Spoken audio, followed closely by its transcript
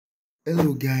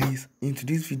Hello guys, in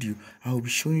today's video I will be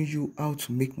showing you how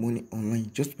to make money online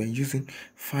just by using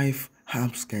 5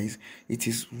 apps guys. It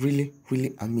is really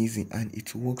amazing and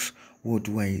it works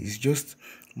worldwide. It's just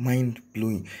mind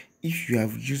blowing. If you are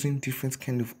using different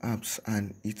kind of apps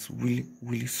and it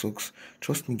really sucks,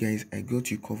 trust me guys, I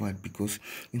got you covered, because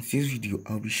in today's video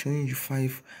I'll be showing you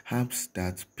 5 apps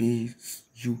that pays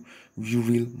you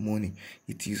real money.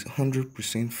 It is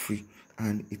 100% free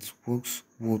and it works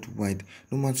worldwide.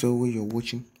 No matter where you're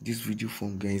watching this video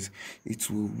from guys, it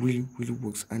will really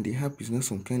works. And the app is not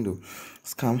some kind of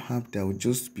scam app that will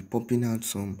just be popping out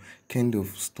some kind of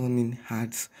stunning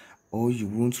ads or you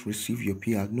won't receive your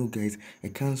payout. No guys, I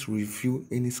can't review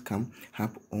any scam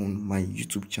app on my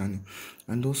YouTube channel.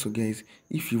 And also guys,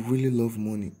 if you really love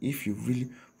money, if you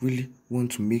really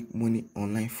want to make money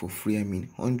online for free, I mean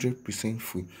 100%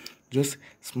 free, just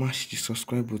smash the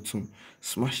subscribe button,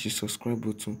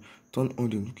 turn on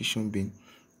the notification bell,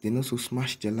 then also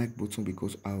smash the like button,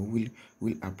 because I will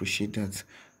appreciate that,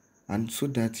 and so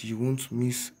that you won't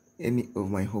miss any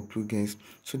of my upload guys,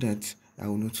 so that I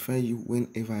will notify you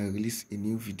whenever I release a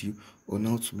new video on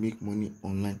how to make money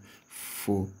online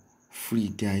for free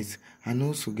guys. And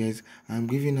also guys, I'm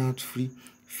giving out free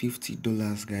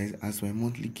 $50 guys as my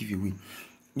monthly giveaway.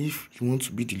 If you want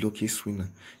to be the luckiest winner,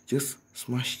 just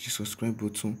smash the subscribe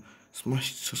button,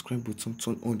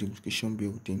 turn on the notification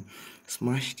bell, then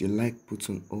smash the like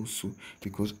button also,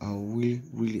 because I will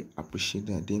really appreciate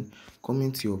that. Then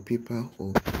comment your PayPal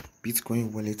or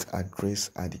Bitcoin wallet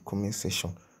address at the comment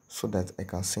section so that I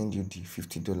can send you the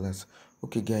 $50.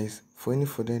 Okay guys, for any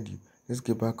further ado, let's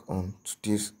get back on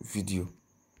today's video.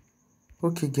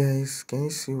 Okay guys, can you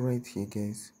see right here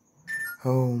guys?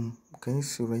 Can you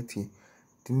see right here?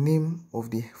 The name of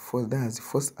the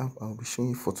first app I'll be showing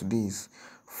you for today is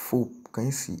FOAP. Can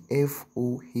you see?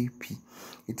 FOAP.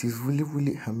 It is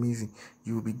really amazing.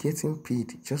 You will be getting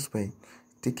paid just by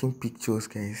taking pictures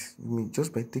guys.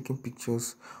 Just by taking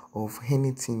pictures of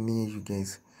anything near you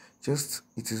guys.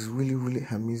 It is really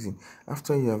amazing.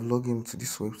 After you have logged into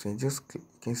this website, you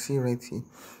can see right here,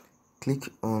 click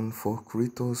on for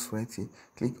creators right here,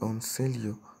 click on sell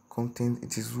your content.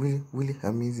 It is really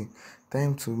amazing.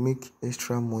 Time to make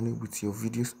extra money with your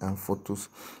videos and photos.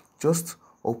 Just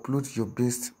upload your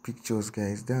best pictures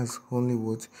guys. That's only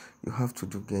what you have to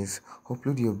do guys.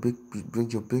 Upload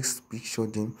your best picture,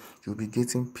 then you'll be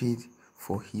getting paid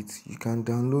for it. You can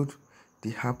download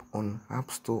the app on App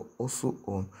Store, also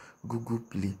on Google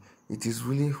Play. It is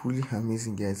really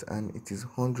amazing guys, and it is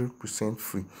 100%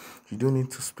 free. You don't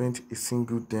need to spend a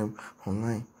single dime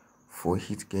online for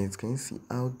it guys. Can you see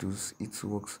how does it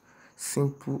works?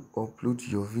 Simple. Upload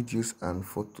your videos and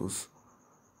photos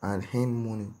and earn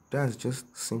money. That's just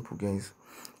simple guys.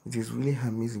 It is really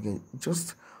amazing guys.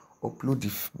 Just upload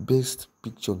the best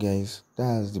picture guys.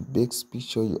 That's the best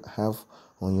picture you have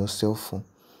on your cell phone.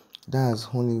 That's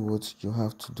only what you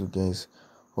have to do guys.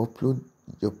 Upload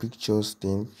your pictures,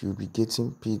 then you'll be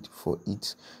getting paid for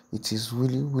it. It is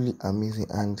really amazing,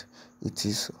 and it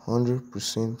is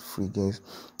 100% free guys,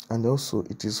 and also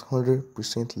it is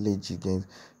 100% legit guys.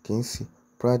 Can you see?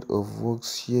 Proud of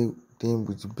works, share them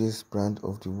with the best brand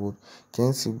of the world. Can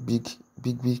you see?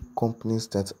 Big companies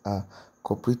that are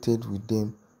cooperated with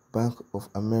them: Bank of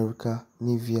America,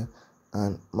 Nivea,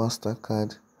 and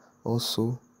MasterCard.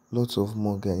 Also lots of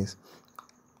more guys.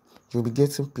 You'll be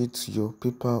getting paid to your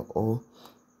PayPal or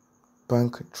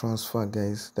bank transfer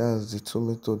guys. That's the two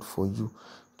method for you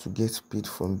to get paid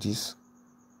from this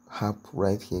app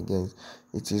right here guys.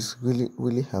 It is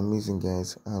really amazing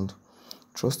guys, and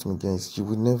trust me guys, you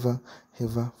will never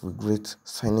ever regret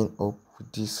signing up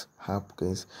with this app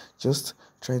guys. Just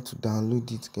try to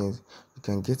download it guys. You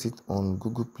can get it on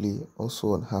Google Play,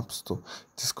 also on App Store.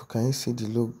 Can you see the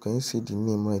logo? Can you see the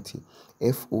name right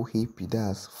here? FOAP.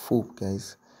 That's FOAP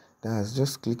guys. That's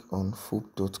just click on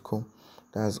FOAP.com.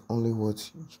 That's only what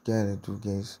you gotta do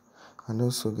guys. And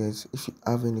also guys, if you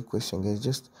have any question guys,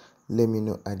 just let me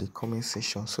know at the comment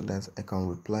section so that I can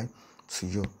reply to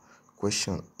your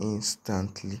question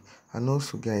instantly. And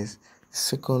also guys, the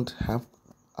second app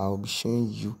I'll be showing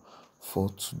you for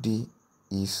today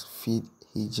is Feed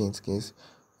Agents guys.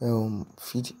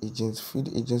 Feed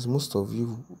Agents, most of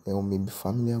you may be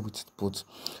familiar with it, but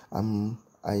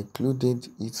I included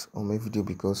it on my video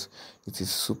because it is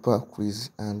super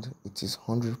crazy and it is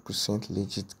 100%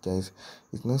 legit guys.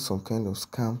 It's not some kind of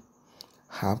scam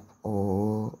app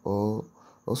or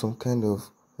some kind of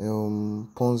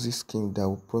Ponzi scheme that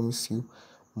will promise you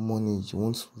money you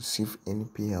won't receive any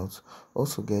payout.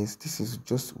 Also guys, this is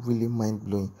just really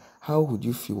mind-blowing. How would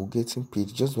you feel getting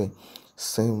paid just by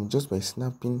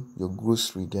snapping your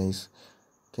grocery guys?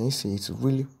 Can you see? It's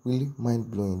really mind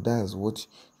blowing. That's what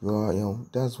you are.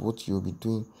 That's what you'll be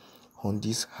doing on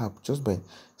this app, just by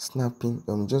snapping,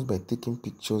 just by taking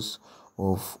pictures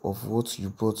of what you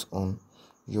bought on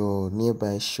your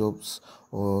nearby shops,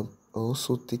 or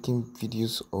also taking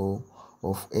videos or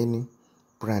of any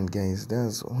brand, guys.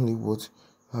 That's only what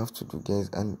you have to do, guys,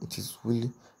 and it is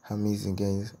really amazing,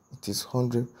 guys. It is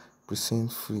 100%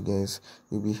 free, guys.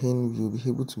 You'll be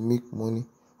able to make money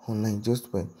online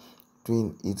just by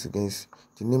doing it, guys.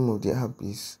 The name of the app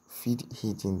is Feed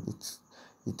Hitting.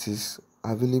 It is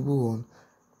available on,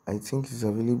 I think it's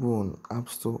available on App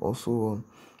Store, also on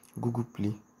Google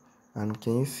Play. And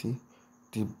can you see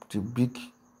the big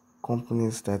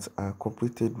companies that are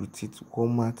cooperated with it?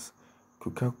 Walmart,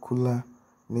 Coca-Cola,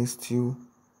 Nestle,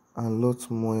 and lots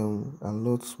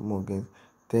more, guys.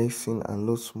 Dyson and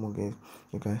lots more, guys.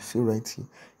 You can see right here.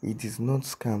 It is not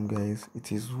scam, guys.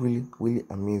 It is really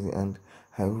amazing, and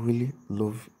I really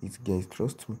love it, guys.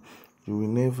 Trust me, you will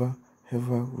never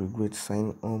ever regret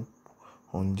signing up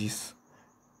on this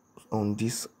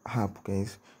app,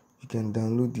 guys. You can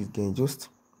download it, guys.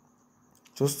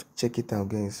 Just check it out,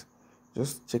 guys.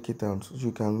 Just check it out.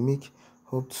 You can make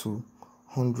up to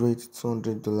 $100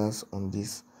 $200 on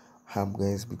this app,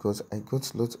 guys, because I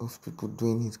got lots of people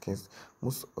doing it, guys.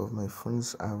 Most of my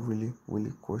friends are really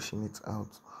crushing it out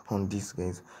on this,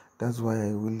 guys. That's why I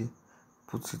really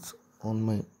put it on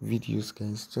my videos,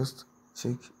 guys. Just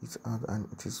check it out, and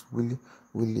it is really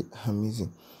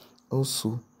amazing.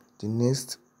 Also, the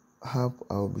next app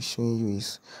I'll be showing you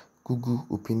is Google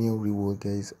Opinion Reward,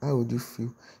 guys. How would you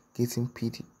feel getting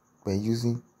paid by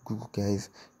using Google, guys?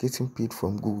 Getting paid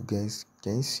from Google, guys.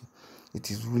 Can you see? It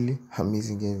is really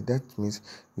amazing, guys. That means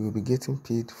you will be getting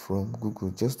paid from Google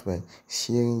just by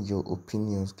sharing your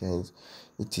opinions, guys.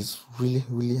 It is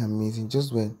really amazing,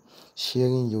 just by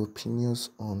sharing your opinions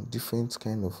on different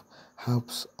kind of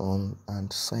apps on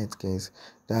and sites, guys.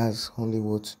 That's only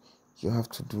what you have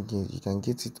to do, guys. You can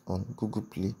get it on Google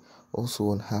Play, also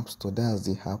on App Store. That's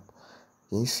the app.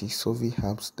 Can you see? Survey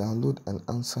apps. Download and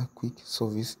answer quick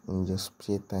service in your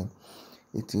spare time.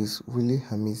 It is really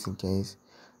amazing, guys.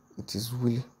 It is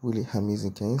really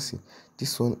amazing. Can you see?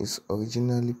 This one is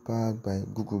originally powered by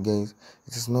Google, guys.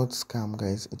 It is not scam,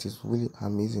 guys. It is really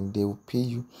amazing. They will pay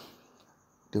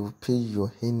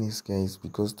your earnings, guys,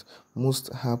 because most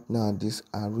app nowadays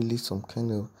are really some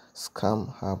kind of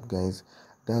scam app, guys.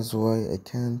 That's why I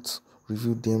can't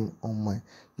review them on my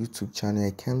YouTube channel.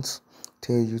 I can't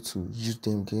tell you to use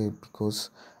them, guys, because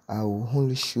I will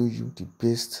only show you the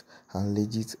best and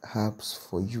legit apps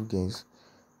for you, guys.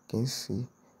 Can you see?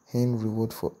 Earn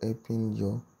reward for helping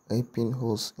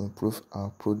us improve our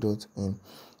product and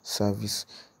service.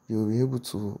 You'll be able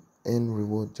to earn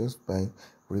reward just by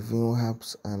reviewing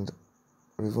apps and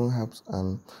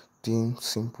doing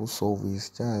simple surveys,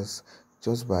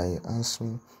 just by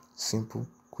answering simple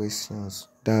questions.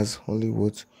 That's only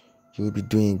what you'll be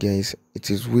doing, guys. It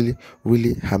is really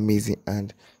amazing,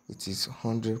 and it is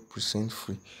 100%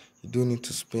 free. You don't need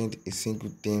to spend a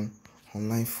single thing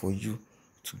online for you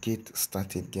to get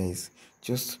started, guys.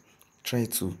 Just try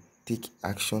to take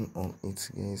action on it,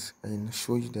 guys, and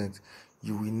show you that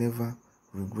you will never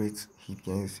regret it,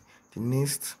 guys. The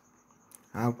next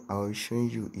app I'll show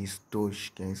you is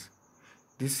Doge, guys.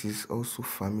 This is also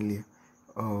familiar.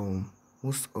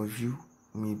 Most of you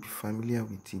may be familiar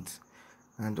with it,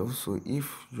 and also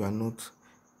if you are not,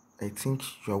 I think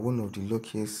you are one of the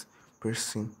luckiest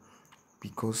person,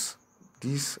 because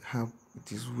this app,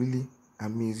 it is really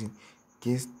amazing.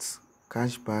 Gets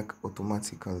cashback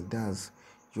automatically. That's,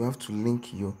 you have to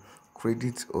link your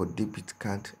credit or debit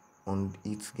card on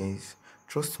it, guys.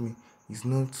 Trust me, it's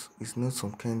not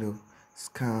some kind of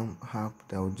scam app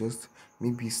that will just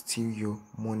maybe steal your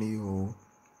money,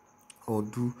 or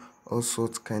do all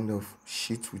sorts kind of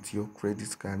shit with your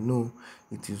credit card. No,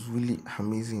 it is really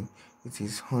amazing. It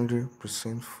is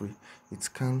 100% free. It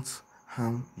can't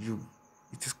harm you.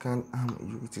 Can't harm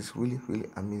you. It is really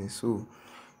amazing. So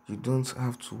you don't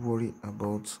have to worry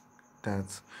about that.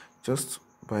 Just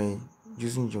by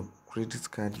using your credit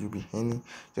card, you'll be earning.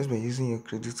 Just by using your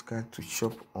credit card to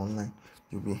shop online,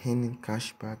 you'll be earning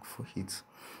cash back for it.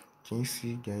 Can you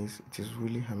see, guys? It is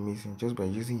really amazing. Just by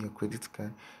using your credit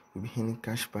card, you'll be earning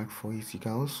cash back for it. You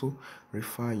can also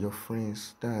refer your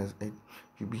friends. That's it.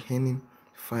 You'll be earning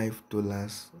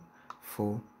 $5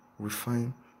 for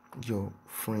referring your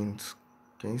friends.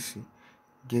 Can you see?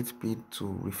 Get paid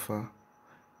to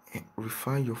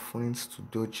refer your friends to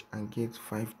Dodge and get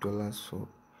 $5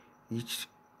 each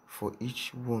for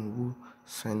each one who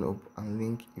sign up and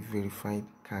link a verified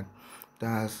card.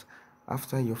 That's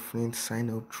after your friends sign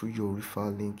up through your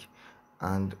referral link,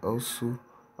 and also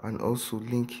and also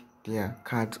link their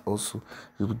card. Also,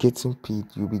 you'll be getting paid.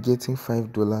 You'll be getting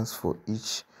 $5 for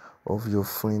each of your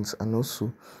friends, and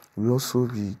also you'll also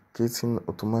be getting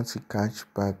automatic cash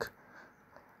back.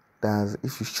 That's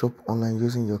if you shop online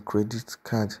using your credit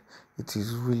card. It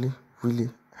is really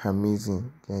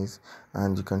amazing, guys,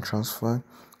 and you can transfer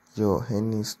your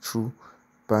earnings through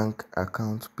bank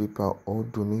account, PayPal, or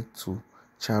donate to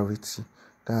charity.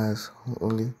 That's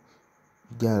only you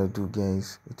gotta do,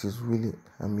 guys. It is really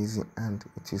amazing and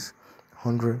it is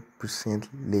 100%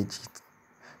 legit.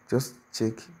 Just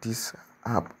check this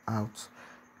app out.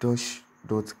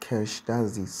 Dosh.cash,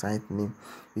 that's the site name.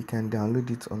 You can download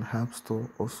it on App Store,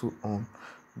 also on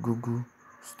Google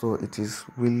Store. It is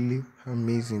really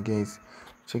amazing, guys.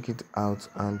 Check it out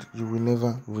and you will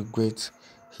never regret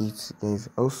it, guys.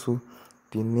 Also,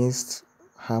 the next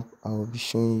app I will be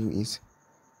showing you is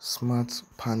Smart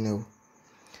Panel.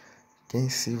 Can you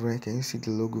see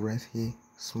the logo right here?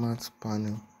 Smart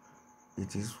Panel.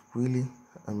 It is really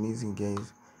amazing,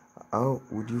 guys. How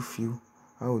would you feel?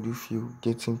 How would you feel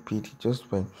getting paid just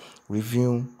by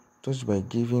reviewing, just by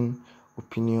giving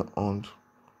opinion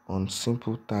on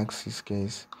simple taxes,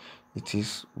 guys? It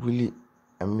is really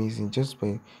amazing just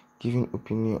by giving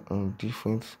opinion on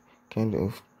kind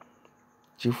of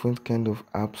different kind of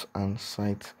apps and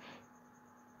sites.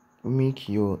 Make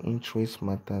your interest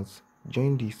matters.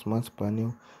 Join the Smart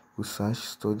Panel research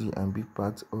study and be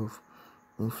part of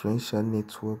influential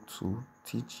network to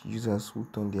teach users who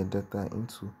turn their data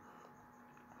into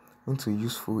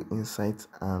useful insights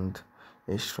and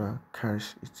extra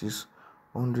cash. It is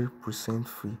 100%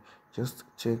 free. Just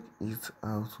check it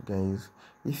out, guys.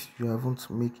 If you haven't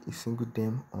made a single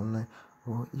dime online,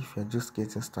 or if you're just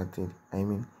getting started,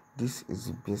 this is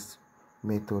the best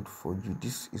method for you.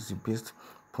 This is the best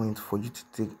point for you to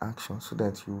take action so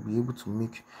that you'll be able to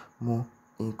make more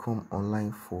income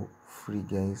online for free,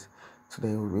 guys. So that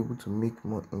you'll be able to make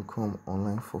more income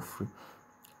online for free.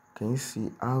 Can you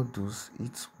see how does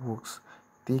it works?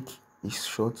 Take a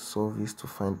short survey to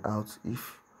find out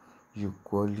if you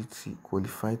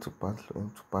qualify to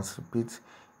participate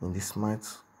in the Smart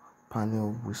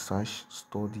Panel research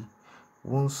study.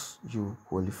 Once you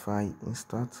qualify,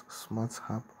 install Smart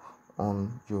app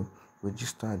on your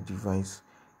registered device,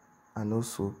 and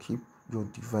also keep your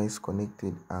device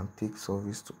connected and take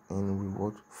service to earn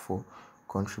reward for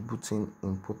contributing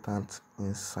important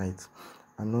insights.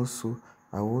 And also,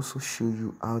 I will also show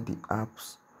you how the app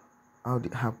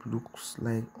looks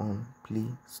like on Play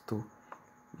Store.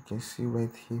 You can see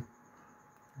right here.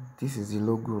 This is the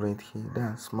logo right here.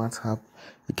 That's Smart app.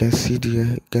 You can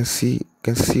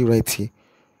see right here.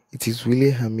 It is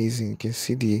really amazing. You can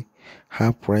see the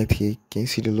app right here. You can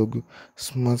see the logo.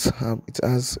 Smart app. It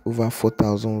has over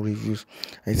 4,000 reviews.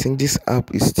 I think this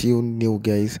app is still new,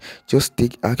 guys. Just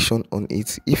take action on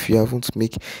it. If you haven't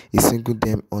made a single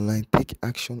dime online, take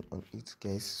action on it,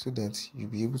 guys, so that you'll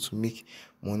be able to make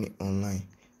money online.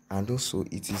 And also,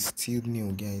 it is still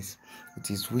new, guys. It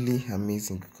is really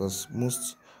amazing because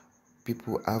most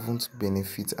people haven't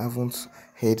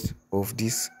heard of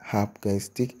this app, guys.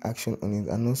 Take action on it.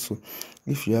 And also,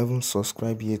 if you haven't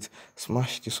subscribed yet,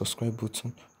 smash the subscribe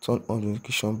button, turn on the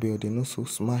notification bell, then also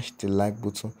smash the like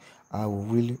button. I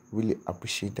will really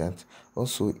appreciate that.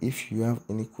 Also, if you have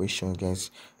any question, guys,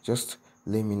 just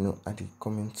let me know at the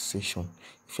comment section.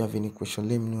 If you have any question,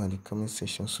 let me know at the comment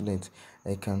section so that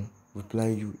I can reply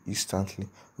you instantly.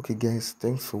 Okay, guys,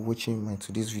 thanks for watching my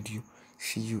today's video.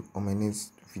 See you on my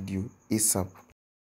next video ASAP.